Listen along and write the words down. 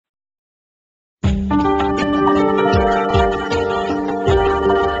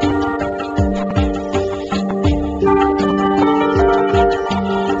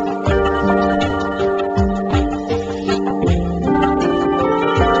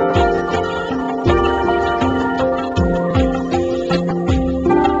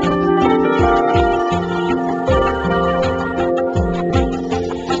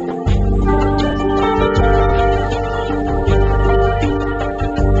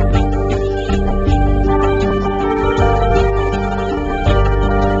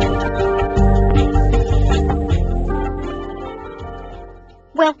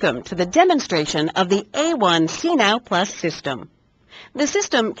Welcome to the demonstration of the A1cNow Plus system. The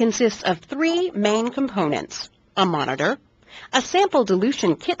system consists of three main components: a monitor, a sample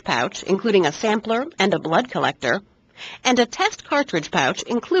dilution kit pouch including a sampler and a blood collector, and a test cartridge pouch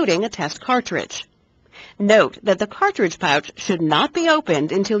including a test cartridge. Note that the cartridge pouch should not be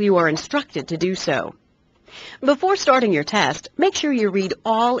opened until you are instructed to do so. Before starting your test, make sure you read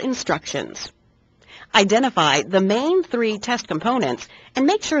all instructions. Identify the main three test components and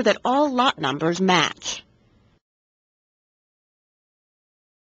make sure that all lot numbers match.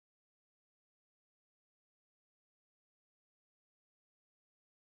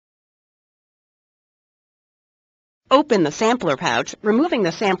 Open the sampler pouch, removing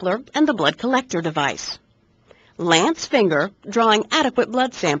the sampler and the blood collector device. Lance finger, drawing adequate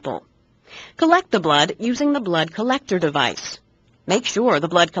blood sample. Collect the blood using the blood collector device. Make sure the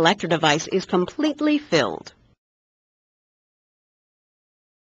blood collector device is completely filled.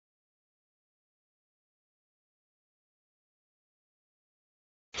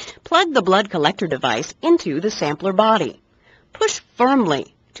 Plug the blood collector device into the sampler body. Push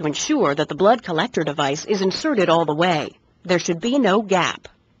firmly to ensure that the blood collector device is inserted all the way. There should be no gap.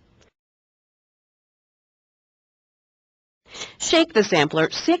 Shake the sampler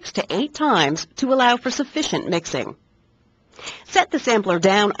 6 to 8 times to allow for sufficient mixing. Set the sampler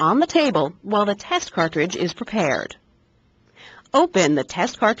down on the table while the test cartridge is prepared. Open the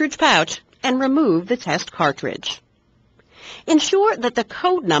test cartridge pouch and remove the test cartridge. Ensure that the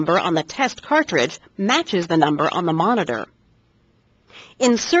code number on the test cartridge matches the number on the monitor.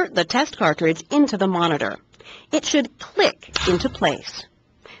 Insert the test cartridge into the monitor. It should click into place.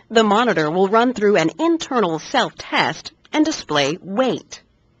 The monitor will run through an internal self-test and display weight.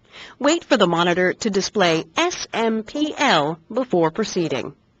 Wait for the monitor to display SMPL before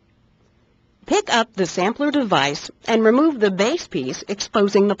proceeding. Pick up the sampler device and remove the base piece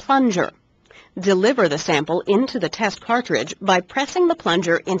exposing the plunger. Deliver the sample into the test cartridge by pressing the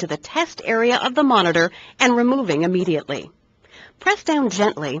plunger into the test area of the monitor and removing immediately. Press down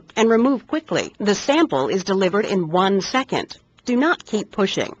gently and remove quickly. The sample is delivered in 1 second. Do not keep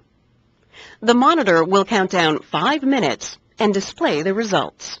pushing. The monitor will count down 5 minutes and display the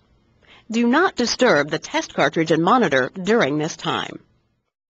results. Do not disturb the test cartridge and monitor during this time.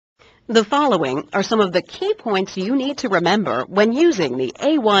 The following are some of the key points you need to remember when using the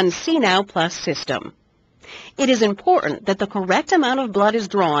A1cNow Plus system. It is important that the correct amount of blood is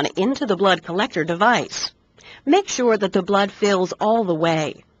drawn into the blood collector device. Make sure that the blood fills all the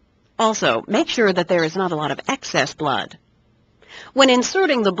way. Also, make sure that there is not a lot of excess blood. When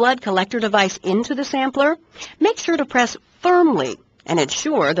inserting the blood collector device into the sampler, make sure to press firmly and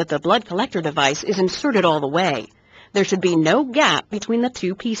ensure that the blood collector device is inserted all the way. There should be no gap between the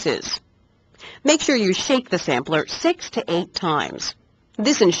two pieces. Make sure you shake the sampler 6 to 8 times.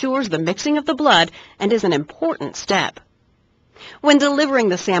 This ensures the mixing of the blood and is an important step. When delivering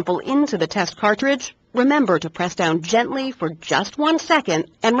the sample into the test cartridge, remember to press down gently for just 1 second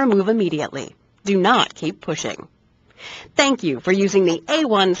and remove immediately. Do not keep pushing. Thank you for using the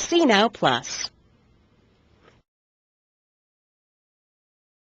A1cNow Plus.